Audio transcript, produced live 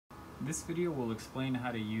This video will explain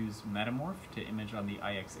how to use Metamorph to image on the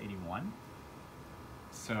iX81.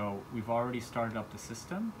 So we've already started up the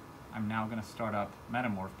system. I'm now going to start up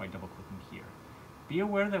Metamorph by double-clicking here. Be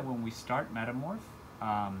aware that when we start Metamorph,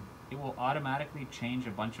 it will automatically change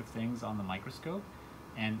a bunch of things on the microscope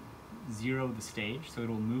and zero the stage. So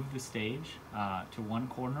it'll move the stage to one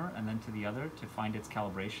corner and then to the other to find its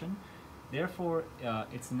calibration. Therefore,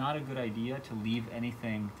 it's not a good idea to leave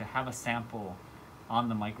anything, to have a sample on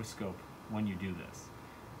the microscope when you do this.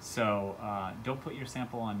 So don't put your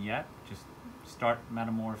sample on yet, just start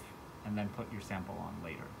Metamorph and then put your sample on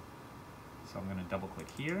later. So I'm going to double click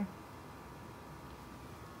here.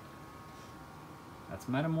 That's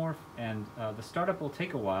Metamorph, and the startup will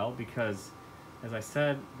take a while because, as I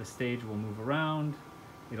said, the stage will move around,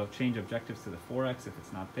 it'll change objectives to the 4x if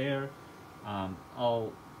it's not there.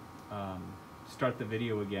 I'll start the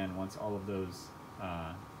video again once all of those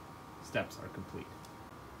steps are complete.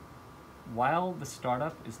 While the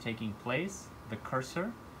startup is taking place, the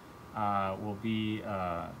cursor will be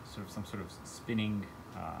some sort of spinning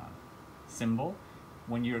symbol.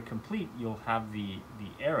 When you're complete, you'll have the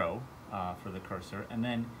arrow for the cursor, and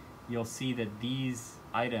then you'll see that these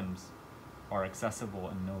items are accessible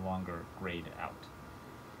and no longer grayed out.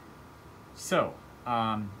 So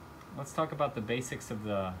let's talk about the basics of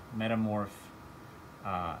the Metamorph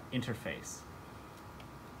interface.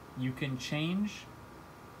 You can change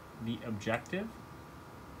the objective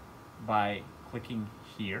by clicking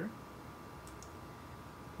here.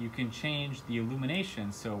 You can change the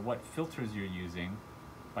illumination, so what filters you're using,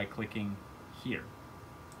 by clicking here.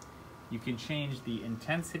 You can change the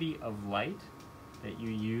intensity of light that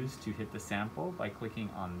you use to hit the sample by clicking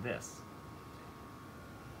on this.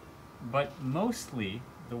 But mostly,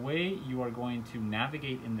 the way you are going to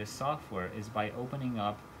navigate in this software is by opening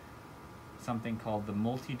up something called the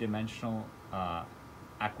Multidimensional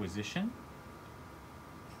acquisition,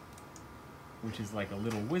 which is like a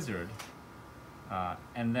little wizard,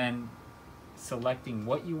 and then selecting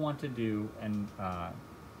what you want to do and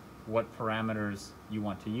what parameters you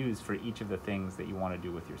want to use for each of the things that you want to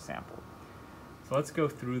do with your sample. So let's go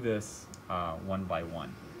through this one by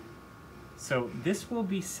one. So this will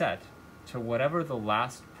be set to whatever the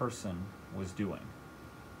last person was doing.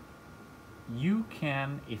 You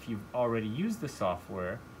can, if you've already used the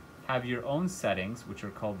software, have your own settings, which are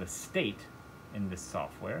called the state in this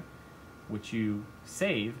software, which you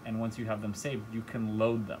save, and once you have them saved, you can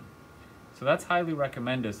load them. So that's highly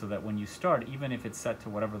recommended, so that when you start, even if it's set to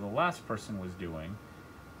whatever the last person was doing,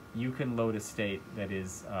 you can load a state that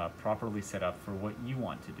is properly set up for what you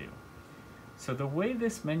want to do. So the way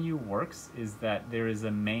this menu works is that there is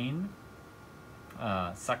a main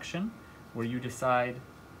section where you decide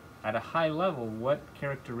at a high level what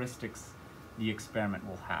characteristics the experiment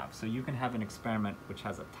will have. So you can have an experiment which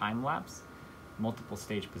has a time lapse, multiple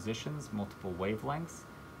stage positions, multiple wavelengths,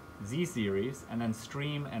 Z-series, and then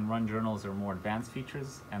stream and run journals are more advanced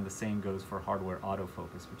features, and the same goes for hardware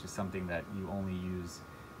autofocus, which is something that you only use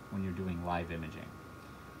when you're doing live imaging.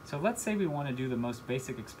 So let's say we want to do the most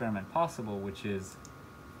basic experiment possible, which is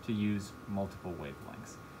to use multiple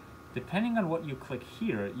wavelengths. Depending on what you click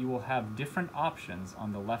here, you will have different options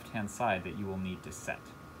on the left-hand side that you will need to set.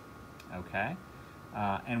 Okay?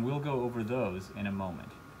 And we'll go over those in a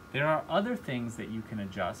moment. There are other things that you can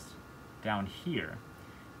adjust down here,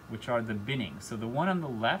 which are the binning. So the one on the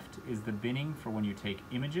left is the binning for when you take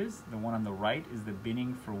images. The one on the right is the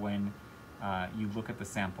binning for when you look at the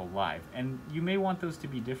sample live. And you may want those to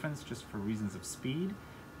be different just for reasons of speed.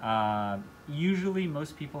 Usually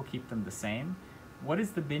most people keep them the same. What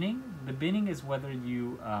is the binning? The binning is whether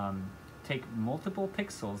you take multiple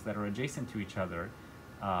pixels that are adjacent to each other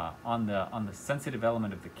on the sensitive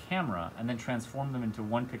element of the camera and then transform them into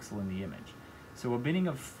one pixel in the image. So a binning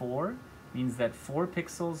of 4 means that 4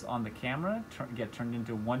 pixels on the camera get turned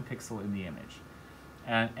into 1 pixel in the image.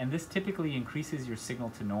 And this typically increases your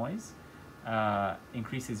signal to noise,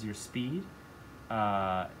 increases your speed,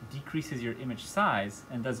 decreases your image size,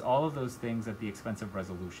 and does all of those things at the expense of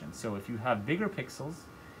resolution. So if you have bigger pixels,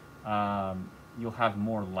 you'll have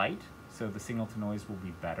more light, so the signal to noise will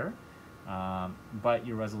be better, but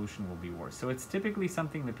your resolution will be worse. So it's typically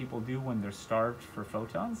something that people do when they're starved for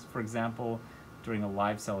photons, for example, during a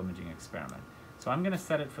live cell imaging experiment. So I'm going to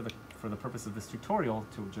set it for the purpose of this tutorial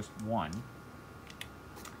to just 1.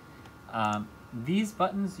 These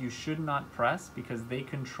buttons you should not press because they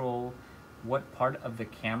control what part of the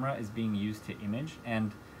camera is being used to image,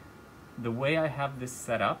 and the way I have this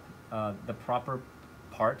set up, the proper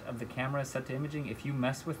part of the camera is set to imaging. If you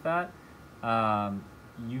mess with that,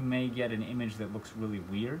 you may get an image that looks really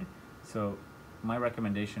weird. So my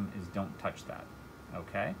recommendation is don't touch that,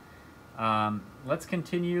 okay? Let's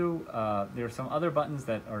continue. There are some other buttons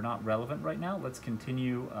that are not relevant right now. Let's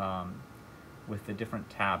continue with the different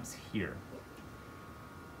tabs here.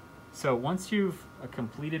 So once you've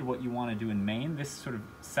completed what you want to do in main, this sort of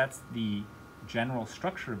sets the general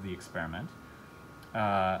structure of the experiment.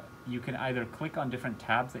 You can either click on different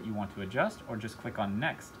tabs that you want to adjust, or just click on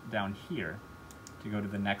next down here to go to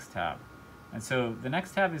the next tab. And so the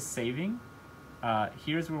next tab is saving.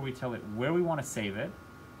 Here's where we tell it where we want to save it,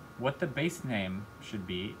 what the base name should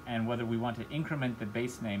be, and whether we want to increment the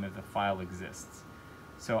base name if the file exists.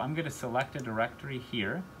 So I'm going to select a directory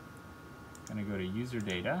here. I'm going to go to user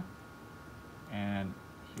data, and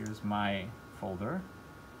here's my folder.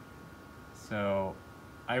 So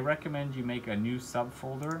I recommend you make a new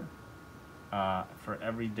subfolder for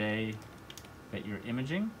every day that you're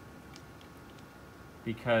imaging,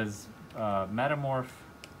 because Metamorph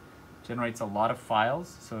generates a lot of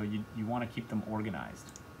files, so you want to keep them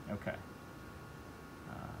organized. Okay.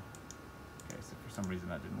 Okay, so for some reason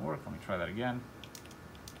that didn't work. Let me try that again.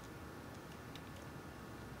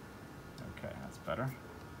 Okay, that's better.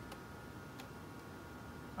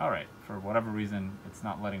 All right, for whatever reason, it's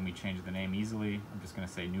not letting me change the name easily. I'm just going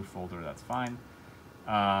to say new folder, that's fine.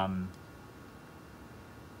 I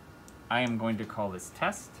am going to call this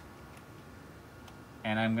test,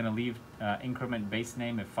 and I'm going to leave increment base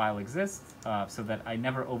name if file exists, so that I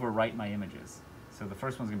never overwrite my images. So the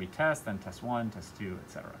first one's going to be test, then test 1, test 2,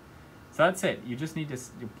 etc. So that's it. You just need to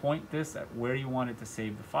point this at where you want it to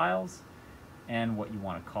save the files and what you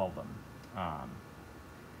want to call them.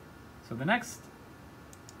 So the next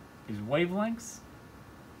is wavelengths.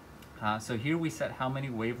 So here we set how many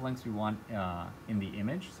wavelengths we want in the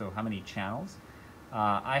image, so how many channels.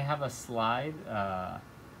 I have a slide that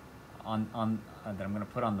I'm going to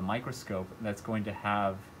put on the microscope that's going to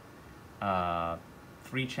have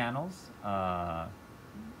 3 channels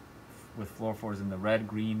with fluorophores in the red,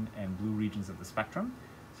 green, and blue regions of the spectrum.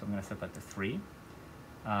 So I'm going to set that to 3.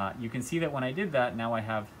 You can see that when I did that, now I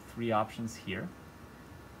have 3 options here.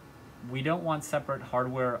 We don't want separate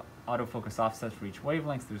hardware autofocus offsets for each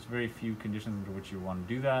wavelength. There's very few conditions under which you want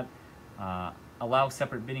to do that. Allow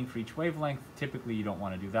separate bidding for each wavelength. Typically you don't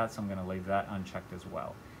want to do that, so I'm going to leave that unchecked as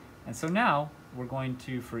well. And so now we're going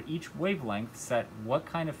to, for each wavelength, set what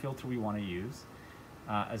kind of filter we want to use,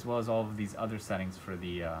 as well as all of these other settings for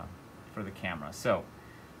the camera. So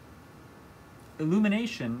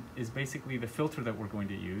illumination is basically the filter that we're going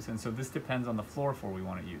to use, and so this depends on the fluorophore we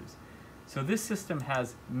want to use. So this system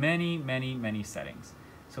has many, many, many settings.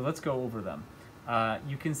 So let's go over them.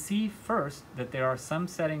 You can see first that there are some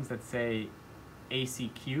settings that say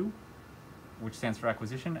ACQ, which stands for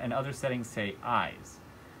acquisition, and other settings say eyes.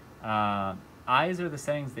 Eyes are the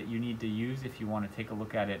settings that you need to use if you want to take a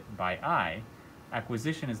look at it by eye.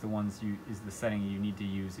 Acquisition is the setting you need to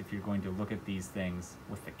use if you're going to look at these things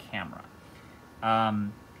with the camera.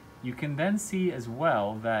 You can then see as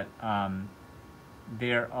well that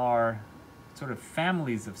there are sort of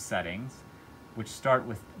families of settings which start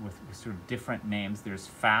with sort of different names. There's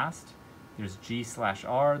fast, there's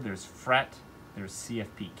G/R, there's fret, there's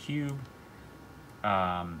CFP cube,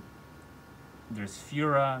 there's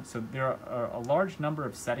Fura. So there are a large number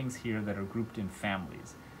of settings here that are grouped in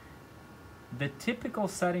families. The typical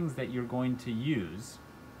settings that you're going to use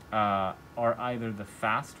are either the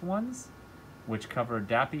fast ones, which cover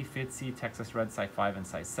DAPI, FIJI, Texas Red, Sci5, and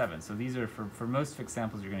Sci7. So these are, for most fixed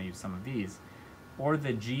samples, you're going to use some of these. Or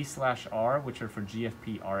the G/R, which are for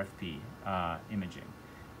GFP, RFP imaging.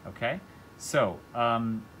 Okay? So,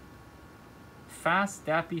 fast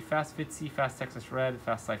DAPI, fast FIJI, fast Texas Red,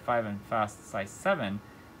 fast Sci5, and fast Sci7,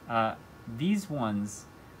 these ones,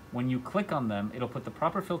 when you click on them, it'll put the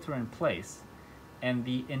proper filter in place, and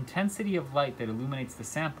the intensity of light that illuminates the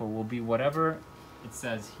sample will be whatever it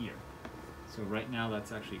says here. So right now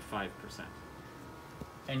that's actually 5%.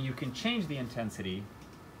 And you can change the intensity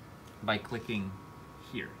by clicking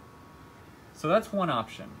here. So that's one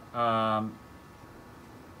option.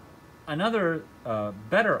 Another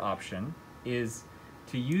better option is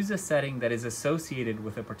to use a setting that is associated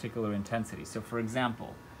with a particular intensity. So for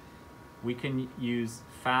example, we can use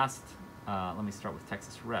fast, let me start with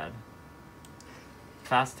Texas Red.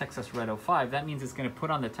 Fast Texas Red 05, that means it's going to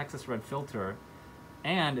put on the Texas Red filter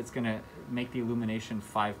and it's going to make the illumination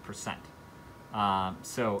 5%.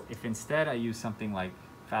 So if instead I use something like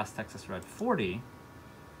Fast Texas Red 40,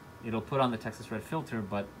 it'll put on the Texas Red filter,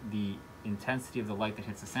 but the intensity of the light that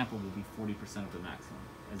hits the sample will be 40% of the maximum,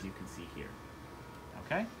 as you can see here.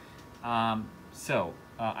 Okay?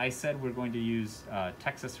 I said we're going to use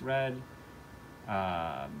Texas Red,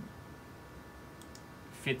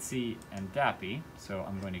 FIJI, and DAPI, so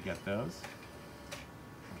I'm going to get those.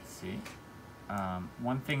 Let's see.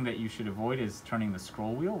 One thing that you should avoid is turning the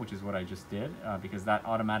scroll wheel, which is what I just did, because that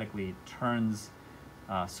automatically turns,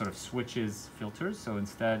 sort of switches filters. So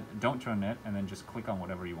instead, don't turn it, and then just click on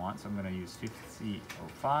whatever you want. So I'm going to use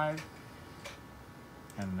 5005,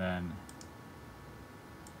 and then,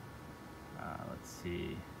 let's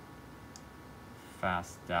see,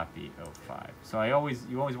 fast DAPI 05. So you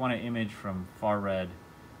always want to image from far red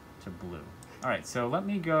to blue. All right, so let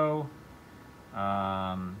me go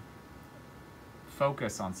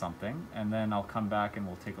focus on something, and then I'll come back and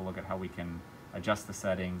we'll take a look at how we can adjust the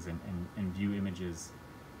settings and view images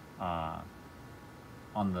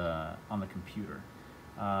on the computer.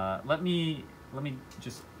 Let me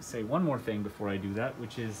just say one more thing before I do that,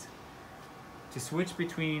 which is to switch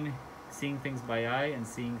between seeing things by eye and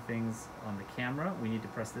seeing things on the camera. We need to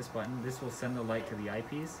press this button. This will send the light to the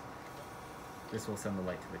eyepiece. This will send the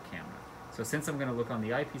light to the camera. So since I'm going to look on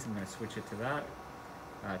the eyepiece, I'm going to switch it to that.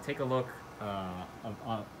 Take a look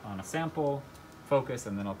on a sample, focus,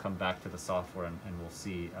 and then I'll come back to the software and we'll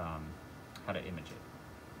see how to image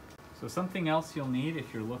it. So something else you'll need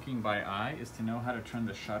if you're looking by eye is to know how to turn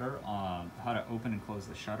the shutter on, how to open and close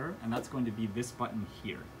the shutter, and that's going to be this button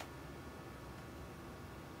here.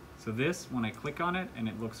 So this, when I click on it and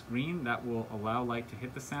it looks green, that will allow light to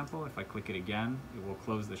hit the sample. If I click it again, it will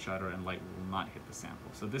close the shutter and light will not hit the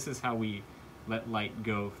sample. So this is how we let light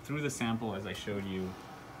go through the sample, as I showed you,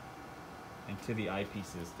 and to the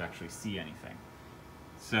eyepieces to actually see anything.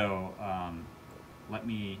 So let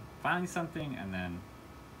me find something and then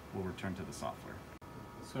we'll return to the software.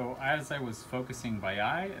 So as I was focusing by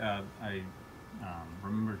eye, I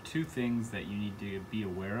remember two things that you need to be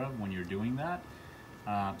aware of when you're doing that.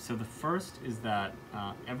 So the first is that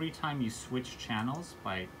every time you switch channels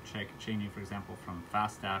by changing, for example, from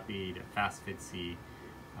fast DAPI to fast FIJI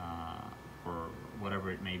or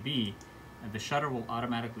whatever it may be, the shutter will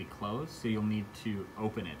automatically close, so you'll need to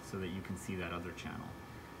open it so that you can see that other channel.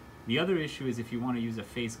 The other issue is if you want to use a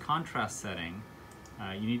phase contrast setting,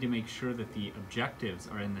 you need to make sure that the objectives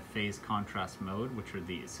are in the phase contrast mode, which are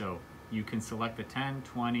these. So you can select the 10,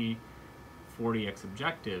 20, 40x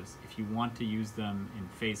objectives. If you want to use them in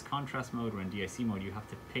phase contrast mode or in DIC mode, you have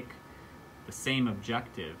to pick the same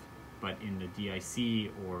objective, but in the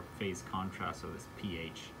DIC or phase contrast, so this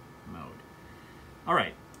PH mode. All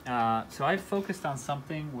right, so I've focused on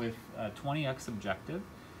something with a 20x objective,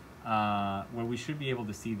 where we should be able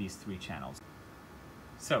to see these three channels.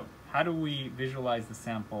 So how do we visualize the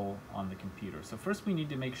sample on the computer? So first we need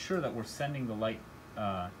to make sure that we're sending the light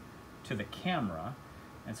to the camera.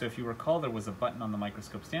 And so if you recall, there was a button on the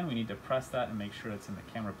microscope stand. We need to press that and make sure it's in the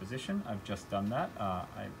camera position. I've just done that.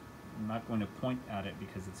 I'm not going to point at it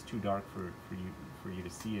because it's too dark for you to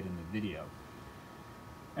see it in the video.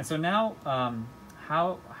 And so now,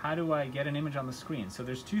 how do I get an image on the screen? So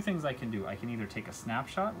there's two things I can do. I can either take a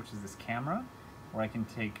snapshot, which is this camera, or I can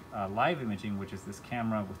take live imaging, which is this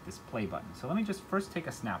camera with this play button. So let me just first take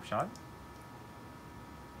a snapshot.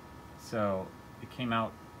 So it came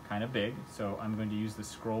out kind of big, so I'm going to use the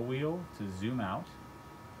scroll wheel to zoom out.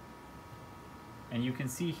 And you can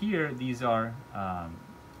see here, these are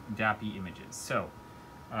DAPI images. So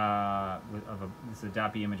this is a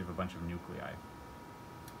DAPI image of a bunch of nuclei.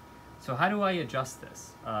 So how do I adjust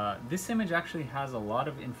this? This image actually has a lot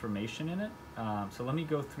of information in it. So let me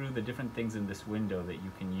go through the different things in this window that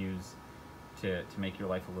you can use to make your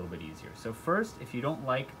life a little bit easier. So first, if you don't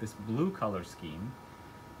like this blue color scheme,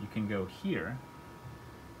 you can go here.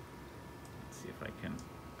 See if I can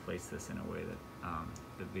place this in a way that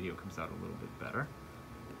the video comes out a little bit better.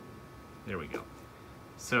 There we go.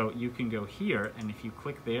 So you can go here, and if you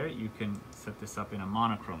click there, you can set this up in a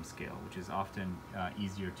monochrome scale, which is often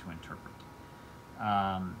easier to interpret.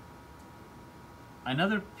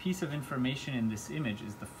 Another piece of information in this image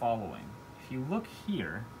is the following. If you look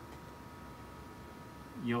here,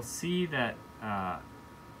 you'll see that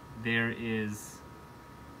there is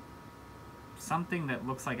something that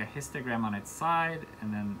looks like a histogram on its side,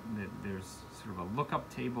 and then there's sort of a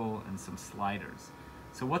lookup table and some sliders.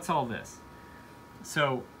 So what's all this?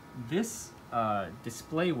 So this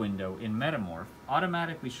display window in Metamorph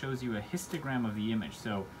automatically shows you a histogram of the image.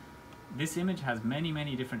 So this image has many,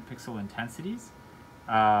 many different pixel intensities.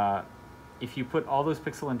 If you put all those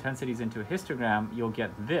pixel intensities into a histogram, you'll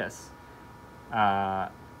get this,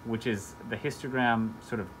 which is the histogram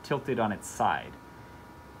sort of tilted on its side.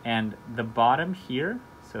 And the bottom here,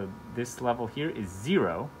 so this level here, is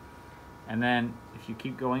 0. And then if you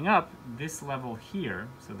keep going up, this level here,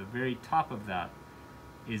 so the very top of that,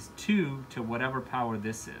 is 2 to whatever power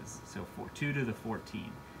this is. So 2 to the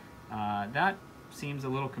 14. That seems a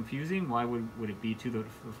little confusing. Why would it be 2 to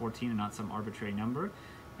the 14 and not some arbitrary number?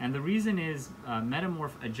 And the reason is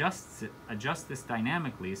Metamorph adjusts this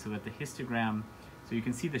dynamically so that the histogram, so you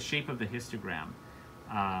can see the shape of the histogram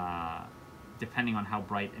depending on how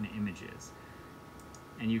bright an image is.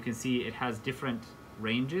 And you can see it has different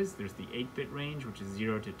ranges. There's the 8-bit range, which is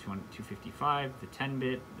 0 to 255, the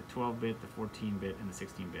 10-bit, the 12-bit, the 14-bit, and the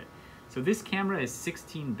 16-bit. So this camera is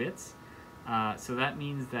 16 bits, so that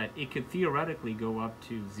means that it could theoretically go up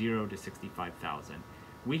to 0 to 65,000.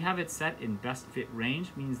 We have it set in best fit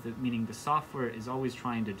range, meaning the software is always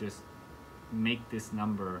trying to just make this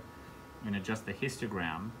number and adjust the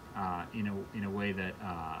histogram in a way that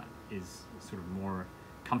is sort of more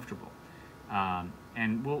comfortable.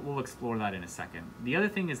 And we'll explore that in a second. The other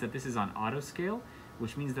thing is that this is on auto scale,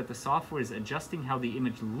 which means that the software is adjusting how the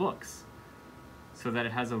image looks so that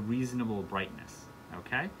it has a reasonable brightness,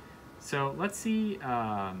 okay? So let's see,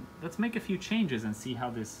 let's make a few changes and see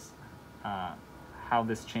how this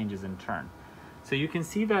changes in turn. So you can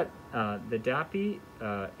see that the DAPI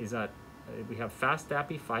is at, we have fast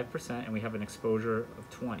DAPI 5% and we have an exposure of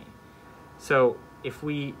 20. So if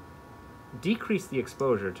we decrease the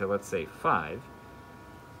exposure to, let's say, 5,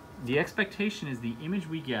 the expectation is the image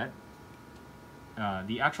we get,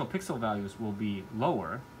 the actual pixel values will be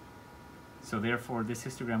lower, so therefore this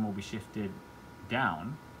histogram will be shifted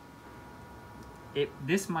down.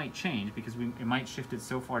 This might change because it might shift it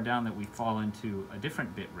so far down that we fall into a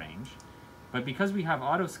different bit range. But because we have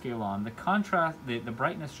auto scale on, the contrast, the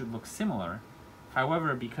brightness should look similar.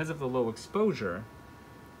 However, because of the low exposure,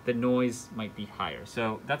 the noise might be higher.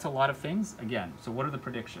 So that's a lot of things. Again, so what are the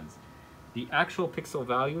predictions? The actual pixel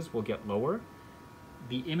values will get lower.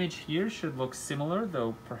 The image here should look similar,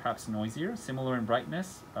 though perhaps noisier, similar in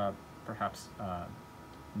brightness, perhaps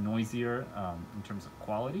noisier in terms of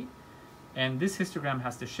quality. And this histogram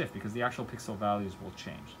has to shift because the actual pixel values will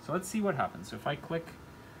change. So let's see what happens. So if I click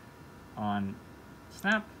on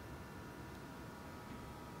Snap,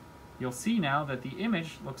 you'll see now that the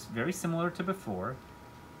image looks very similar to before.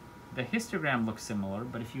 The histogram looks similar,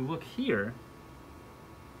 but if you look here,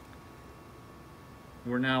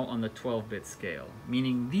 we're now on the 12-bit scale,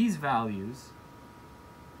 meaning these values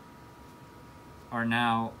are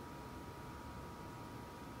now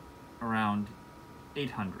around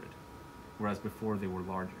 800. Whereas before they were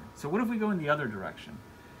larger. So what if we go in the other direction?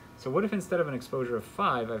 So what if instead of an exposure of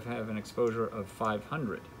 5, I have an exposure of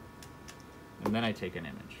 500? And then I take an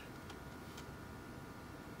image.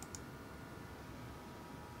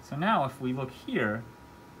 So now if we look here,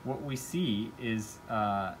 what we see is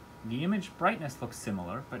the image brightness looks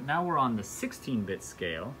similar, but now we're on the 16-bit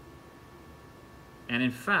scale. And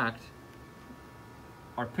in fact,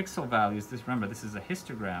 our pixel values, remember this is a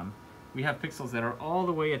histogram, we have pixels that are all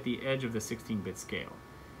the way at the edge of the 16-bit scale.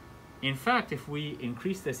 In fact, if we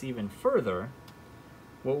increase this even further,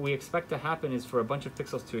 what we expect to happen is for a bunch of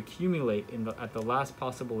pixels to accumulate at the last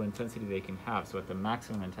possible intensity they can have, so at the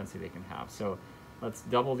maximum intensity they can have. So let's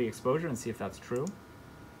double the exposure and see if that's true.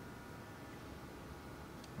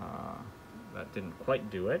 That didn't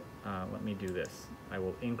quite do it. Let me do this. I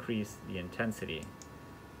will increase the intensity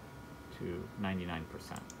to 99%.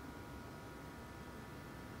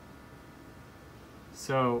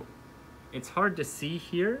 So it's hard to see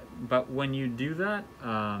here, but when you do that,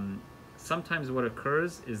 sometimes what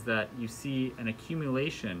occurs is that you see an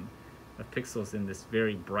accumulation of pixels in this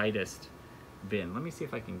very brightest bin. Let me see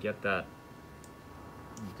if I can get that,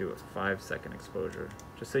 do a 5-second exposure,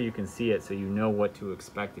 just so you can see it, so you know what to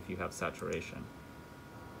expect if you have saturation.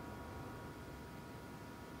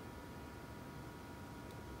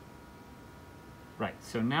 Right,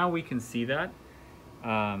 so now we can see that.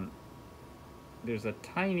 There's a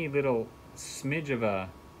tiny little smidge of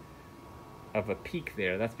a peak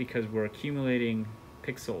there. That's because we're accumulating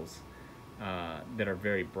pixels that are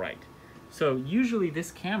very bright. So usually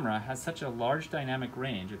this camera has such a large dynamic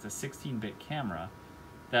range, it's a 16-bit camera,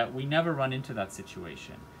 that we never run into that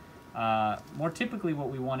situation. More typically what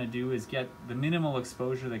we want to do is get the minimal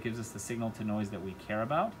exposure that gives us the signal to noise that we care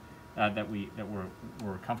about, that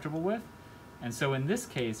we're comfortable with. And so in this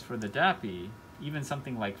case, for the DAPI, even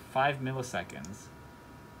something like 5 milliseconds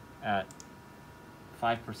at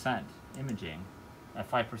 5% imaging, at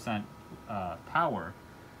 5% power,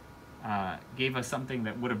 gave us something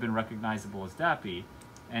that would have been recognizable as DAPI.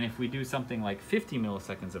 And if we do something like 50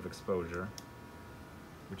 milliseconds of exposure,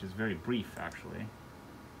 which is very brief actually,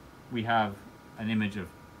 we have an image of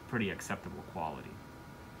pretty acceptable quality.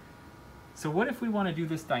 So what if we want to do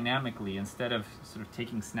this dynamically instead of sort of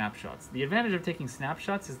taking snapshots? The advantage of taking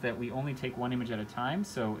snapshots is that we only take one image at a time,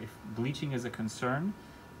 so if bleaching is a concern,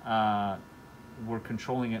 we're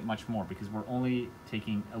controlling it much more because we're only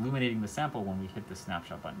illuminating the sample when we hit the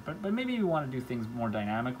snapshot button. But maybe we want to do things more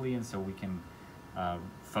dynamically, and so we can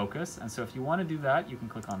focus. And so if you want to do that, you can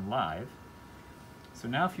click on live. So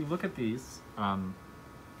now if you look at these,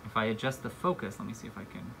 if I adjust the focus, let me see if I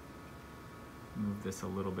can move this a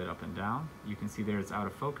little bit up and down. You can see there it's out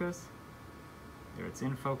of focus, there it's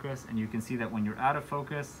in focus, and you can see that when you're out of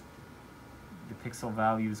focus, the pixel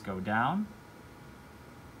values go down,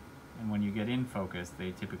 and when you get in focus,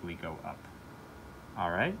 they typically go up. All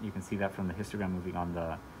right, you can see that from the histogram moving on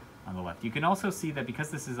the left. You can also see that because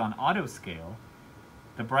this is on auto scale,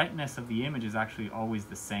 the brightness of the image is actually always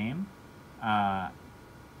the same.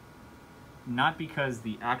 Not because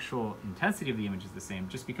the actual intensity of the image is the same,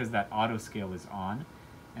 just because that auto scale is on,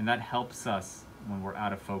 and that helps us when we're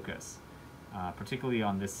out of focus, particularly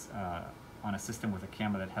on this on a system with a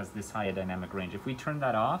camera that has this high a dynamic range. If we turn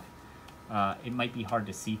that off, it might be hard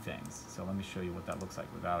to see things. So let me show you what that looks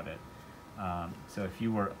like without it. So if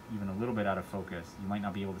you were even a little bit out of focus, you might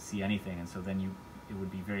not be able to see anything, and so then it would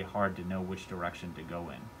be very hard to know which direction to go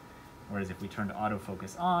in. Whereas if we turned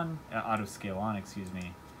autofocus on, auto scale on, excuse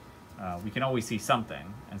me, we can always see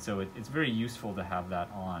something, and so it's very useful to have that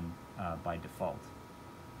on by default.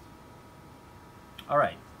 All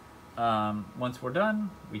right, once we're done,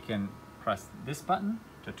 we can press this button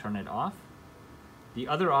to turn it off. The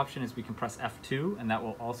other option is we can press F2, and that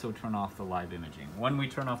will also turn off the live imaging. When we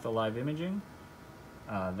turn off the live imaging,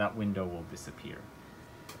 that window will disappear.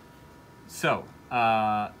 So,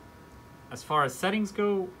 as far as settings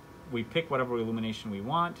go, we pick whatever illumination we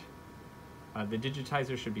want. The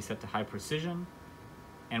digitizer should be set to high precision,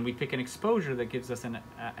 and we pick an exposure that gives us an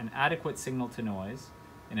adequate signal to noise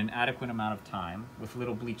in an adequate amount of time with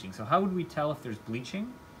little bleaching. So how would we tell if there's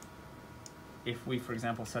bleaching? If we, for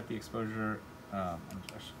example, set the exposure, I'm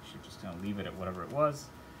just going to leave it at whatever it was,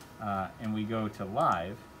 and we go to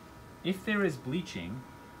live, if there is bleaching,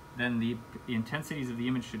 then the intensities of the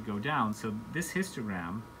image should go down. So this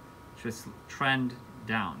histogram should trend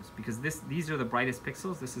down, because these are the brightest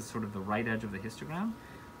pixels. This is sort of the right edge of the histogram.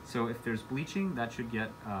 So if there's bleaching, that should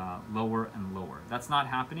get lower and lower. That's not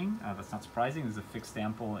happening. That's not surprising. There's a fixed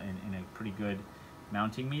sample in a pretty good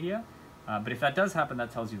mounting media. But if that does happen,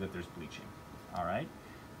 that tells you that there's bleaching. All right.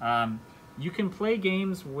 You can play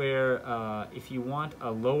games where if you want a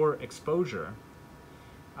lower exposure,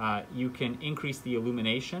 you can increase the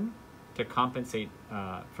illumination to compensate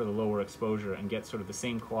for the lower exposure and get sort of the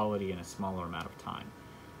same quality in a smaller amount of time.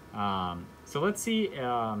 So let's see,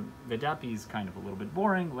 the DAPI is kind of a little bit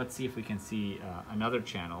boring. Let's see if we can see another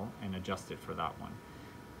channel and adjust it for that one.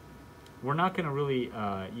 We're not going to really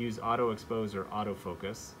use auto expose or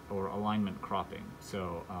autofocus or alignment cropping,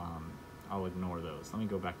 so I'll ignore those. Let me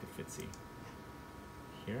go back to FIJI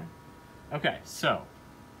here. Okay, so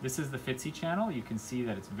this is the FIJI channel. You can see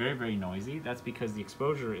that it's very, very noisy. That's because the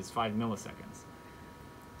exposure is 5 milliseconds.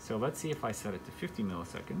 So let's see if I set it to 50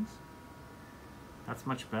 milliseconds. That's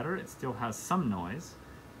much better. It still has some noise.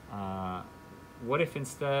 What if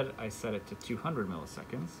instead I set it to 200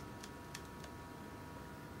 milliseconds?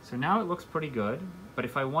 So now it looks pretty good, but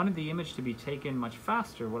if I wanted the image to be taken much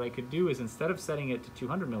faster, what I could do is instead of setting it to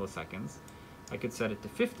 200 milliseconds, I could set it to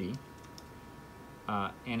 50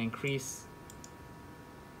 and increase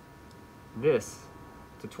this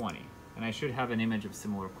to 20, and I should have an image of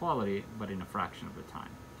similar quality but in a fraction of the time.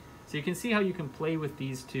 So you can see how you can play with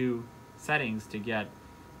these two settings to get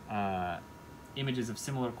images of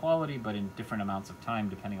similar quality but in different amounts of time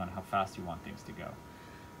depending on how fast you want things to go.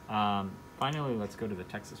 Finally, let's go to the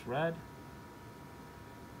Texas Red,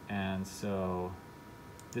 and so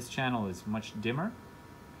this channel is much dimmer,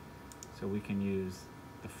 so we can use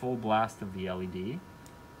the full blast of the LED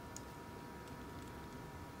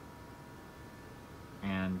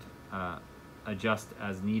and adjust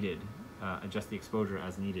as needed, adjust the exposure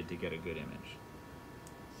as needed to get a good image.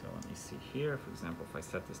 So let me see here, for example, if I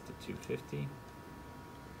set this to 250.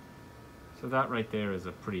 So that right there is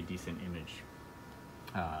a pretty decent image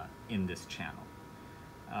in this channel.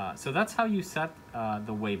 So that's how you set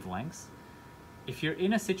the wavelengths. If you're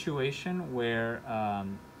in a situation where,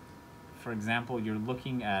 for example, you're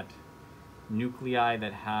looking at nuclei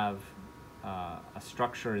that have a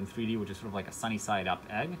structure in 3D, which is sort of like a sunny side up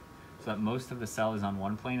egg, so that most of the cell is on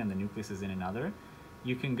one plane and the nucleus is in another,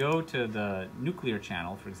 you can go to the nuclear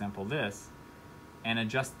channel, for example this, and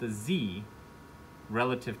adjust the Z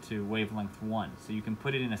relative to wavelength 1. So you can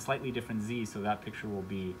put it in a slightly different Z so that picture will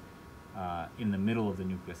be in the middle of the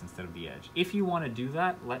nucleus instead of the edge. If you want to do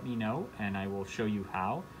that, let me know and I will show you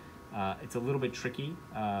how. It's a little bit tricky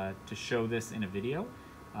to show this in a video,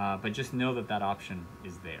 but just know that that option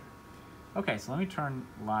is there. Okay, so let me turn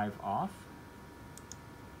live off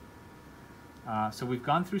So we've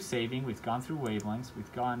gone through saving, we've gone through wavelengths,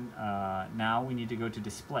 we've gone, now we need to go to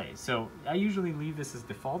display. So I usually leave this as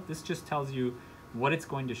default. This just tells you what it's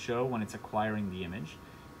going to show when it's acquiring the image.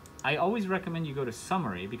 I always recommend you go to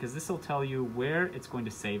summary because this will tell you where it's going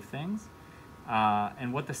to save things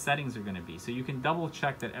and what the settings are going to be. So you can double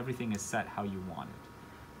check that everything is set how you want it.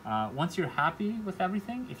 Once you're happy with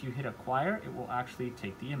everything, if you hit acquire, it will actually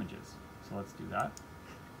take the images. So let's do that.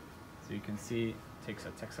 So you can see it takes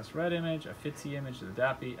a Texas Red image, a FIJI image, the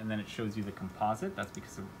DAPI, and then it shows you the composite. That's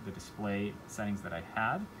because of the display settings that I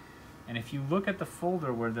had. And if you look at the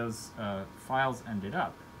folder where those files ended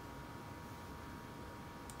up,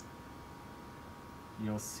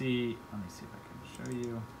 you'll see, let me see if I can show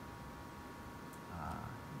you,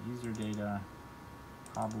 user data,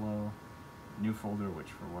 Pablo, new folder,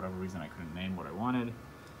 which for whatever reason I couldn't name what I wanted.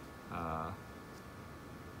 There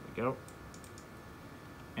we go.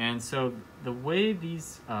 And so the way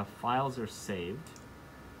these files are saved,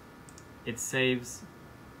 it saves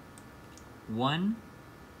one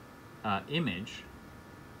image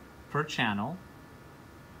per channel,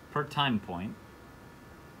 per time point,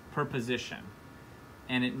 per position.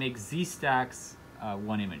 And it makes Z-stacks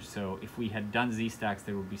one image. So if we had done Z-stacks,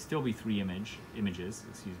 there would still be three images,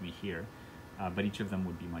 here, but each of them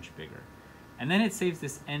would be much bigger. And then it saves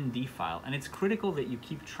this ND file, and it's critical that you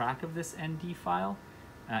keep track of this ND file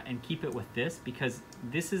and keep it with this, because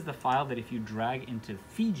this is the file that if you drag into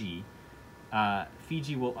FIJI,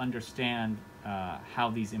 FIJI will understand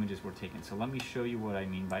how these images were taken. So let me show you what I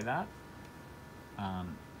mean by that.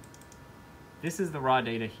 This is the raw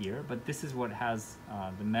data here, but this is what has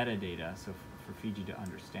the metadata, so for FIJI to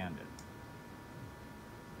understand it.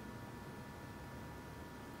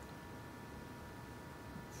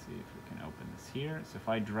 Let's see if we can open this here. So if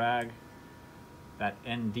I drag that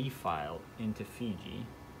ND file into FIJI,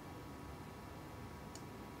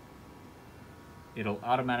 it'll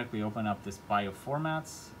automatically open up this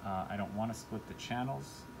bioformats. I don't want to split the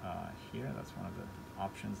channels here. That's one of the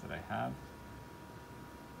options that I have.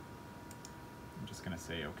 I'm just going to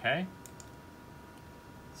say OK.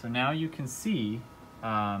 So now you can see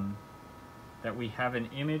that we have an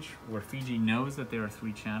image where FIJI knows that there are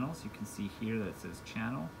three channels. You can see here that it says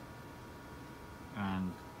channel.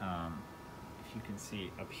 And if you can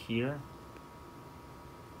see up here,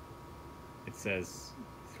 it says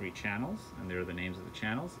three channels, and there are the names of the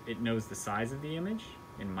channels. It knows the size of the image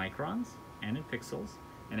in microns and in pixels,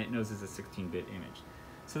 and it knows it's a 16-bit image.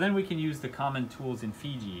 So then we can use the common tools in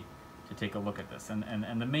FIJI to take a look at this.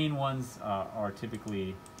 And the main ones are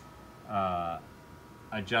typically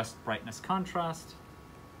adjust brightness contrast.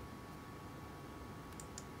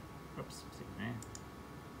 Oops, excuse me.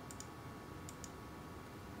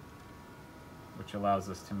 Which allows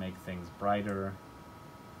us to make things brighter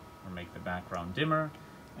or make the background dimmer.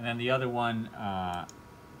 And then the other one,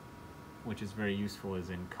 which is very useful, is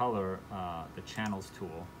in color, the channels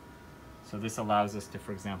tool. So this allows us to,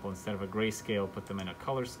 for example, instead of a grayscale, put them in a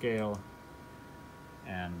color scale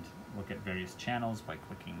and look at various channels by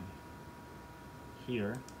clicking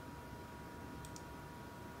here.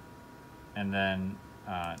 And then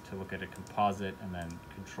to look at a composite and then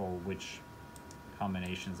control which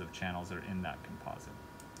combinations of channels are in that composite.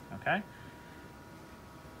 Okay?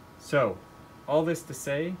 So, all this to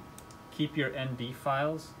say, keep your ND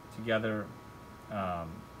files together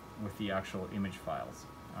with the actual image files.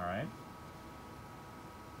 All right?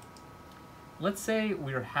 Let's say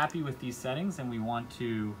we're happy with these settings and we want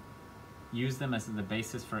to use them as the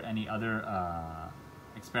basis for any other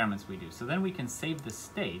experiments we do. So then we can save the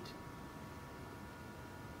state.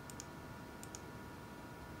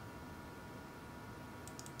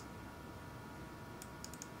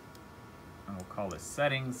 And we'll call this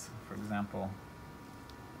settings, for example.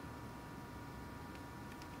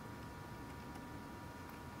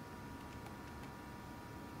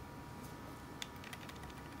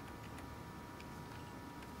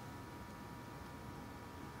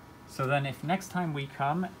 So then if next time we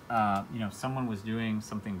come, someone was doing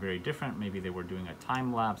something very different, maybe they were doing a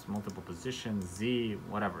time lapse, multiple positions, Z,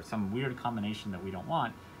 whatever, some weird combination that we don't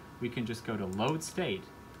want, we can just go to load state,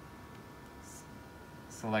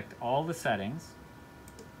 select all the settings,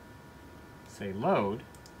 say load,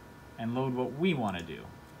 and load what we want to do.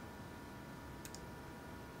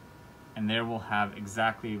 And there we'll have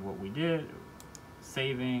exactly what we did,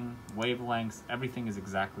 saving, wavelengths, everything is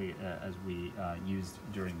exactly as we used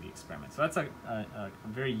during the experiment. So that's a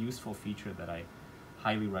very useful feature that I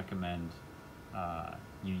highly recommend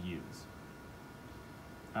you use.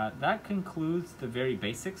 That concludes the very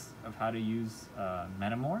basics of how to use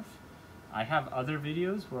Metamorph. I have other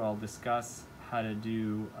videos where I'll discuss how to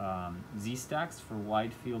do z-stacks for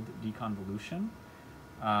wide field deconvolution,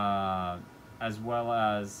 as well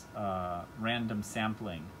as random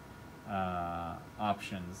sampling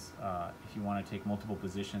options if you want to take multiple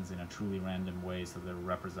positions in a truly random way so they're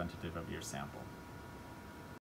representative of your sample.